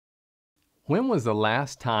When was the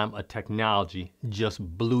last time a technology just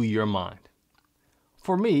blew your mind?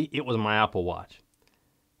 For me, it was my Apple Watch.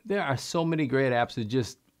 There are so many great apps that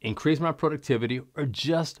just increase my productivity or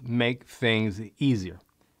just make things easier.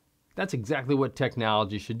 That's exactly what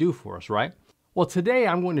technology should do for us, right? Well, today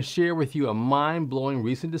I'm going to share with you a mind-blowing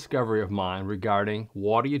recent discovery of mine regarding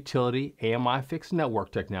water utility AMI fixed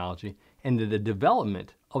network technology and the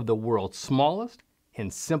development of the world's smallest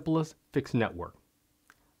and simplest fixed network.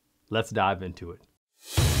 Let's dive into it.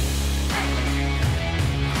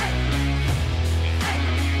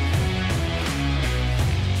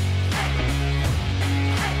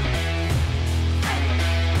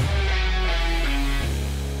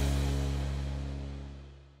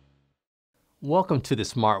 Welcome to the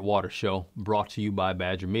Smart Water Show, brought to you by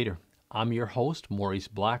Badger Meter. I'm your host, Maurice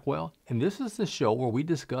Blackwell, and this is the show where we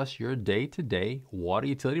discuss your day-to-day water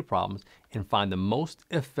utility problems and find the most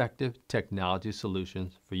effective technology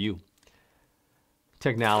solutions for you.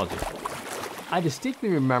 Technology. I distinctly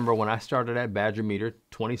remember when I started at Badger Meter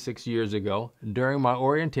 26 years ago. During my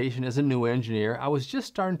orientation as a new engineer, I was just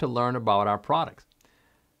starting to learn about our products.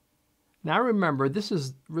 Now I remember this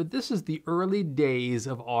is the early days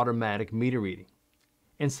of automatic meter reading.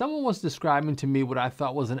 And someone was describing to me what I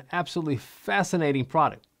thought was an absolutely fascinating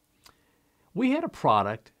product. We had a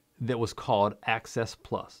product that was called Access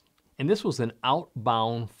Plus, and this was an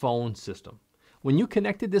outbound phone system. When you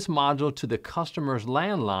connected this module to the customer's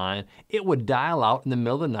landline, it would dial out in the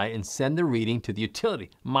middle of the night and send the reading to the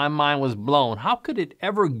utility. My mind was blown. How could it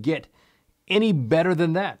ever get any better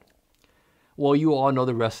than that? Well, you all know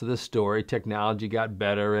the rest of the story. Technology got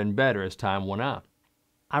better and better as time went on.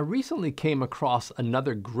 I recently came across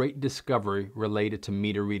another great discovery related to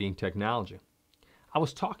meter reading technology. I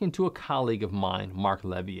was talking to a colleague of mine, Mark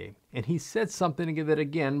Levier, and he said something that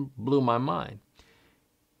again blew my mind.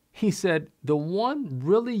 He said, the one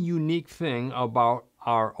really unique thing about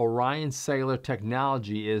our Orion cellular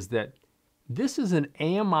technology is that this is an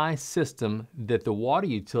AMI system that the water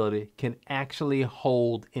utility can actually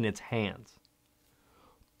hold in its hands.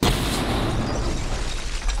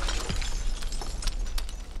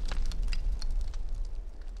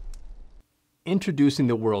 Introducing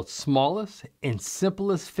the world's smallest and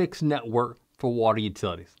simplest fixed network for water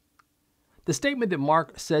utilities. The statement that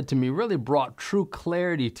Mark said to me really brought true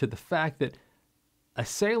clarity to the fact that a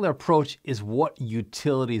cellular approach is what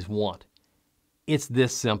utilities want. It's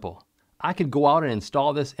this simple. I could go out and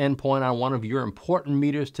install this endpoint on one of your important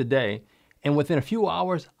meters today, and within a few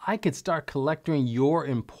hours, I could start collecting your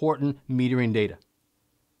important metering data.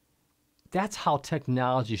 That's how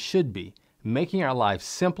technology should be, making our lives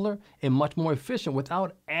simpler and much more efficient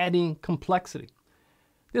without adding complexity.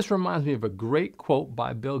 This reminds me of a great quote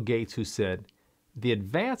by Bill Gates, who said, "The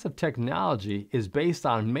advance of technology is based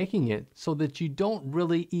on making it so that you don't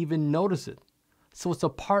really even notice it. So it's a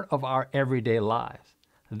part of our everyday lives."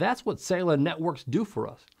 That's what cellular networks do for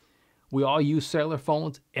us. We all use cellular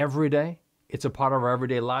phones every day. It's a part of our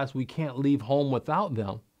everyday lives. We can't leave home without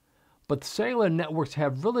them. But cellular networks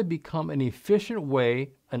have really become an efficient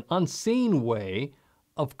way, an unseen way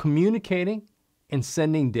of communicating and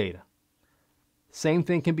sending data. Same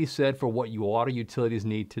thing can be said for what your water utilities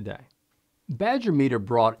need today. Badger Meter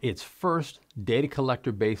brought its first data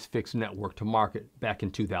collector-based fixed network to market back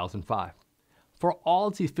in 2005. For all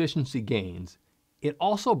its efficiency gains, it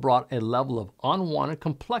also brought a level of unwanted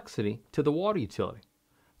complexity to the water utility.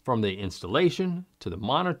 From the installation, to the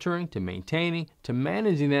monitoring, to maintaining, to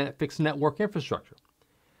managing that fixed network infrastructure.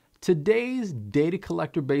 Today's data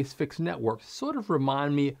collector-based fixed networks sort of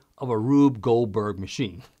remind me of a Rube Goldberg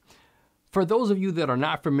machine. For those of you that are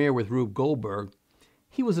not familiar with Rube Goldberg,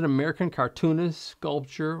 he was an American cartoonist,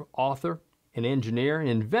 sculptor, author, and engineer and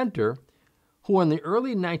inventor who in the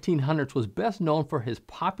early 1900s was best known for his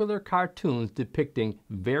popular cartoons depicting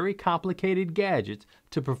very complicated gadgets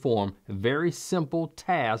to perform very simple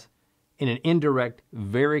tasks in an indirect,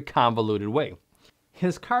 very convoluted way.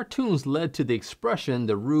 His cartoons led to the expression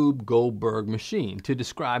the Rube Goldberg machine to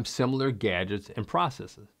describe similar gadgets and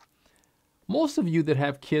processes. Most of you that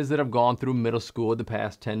have kids that have gone through middle school the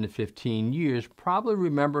past 10 to 15 years probably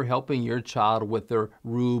remember helping your child with their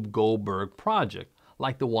Rube Goldberg project,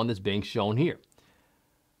 like the one that's being shown here.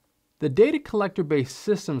 The data collector-based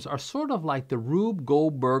systems are sort of like the Rube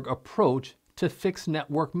Goldberg approach to fixed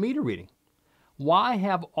network meter reading. Why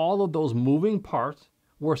have all of those moving parts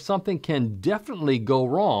where something can definitely go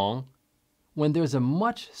wrong when there's a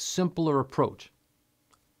much simpler approach?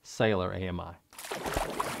 Cellular AMI.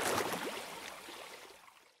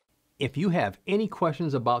 If you have any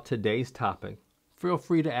questions about today's topic, feel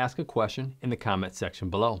free to ask a question in the comment section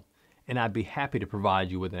below, and I'd be happy to provide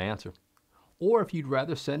you with an answer. or if you'd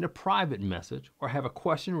rather send a private message or have a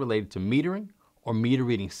question related to metering or meter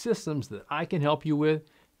reading systems that I can help you with,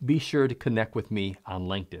 be sure to connect with me on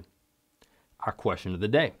LinkedIn. Our question of the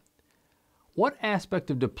day: what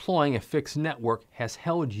aspect of deploying a fixed network has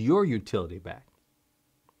held your utility back?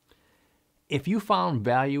 If you found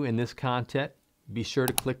value in this content, be sure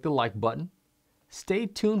to click the like button. Stay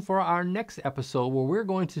tuned for our next episode where we're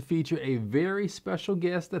going to feature a very special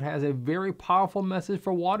guest that has a very powerful message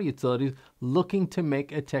for water utilities looking to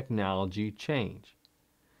make a technology change.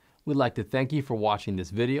 We'd like to thank you for watching this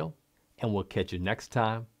video, and we'll catch you next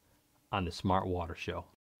time on the Smart Water Show.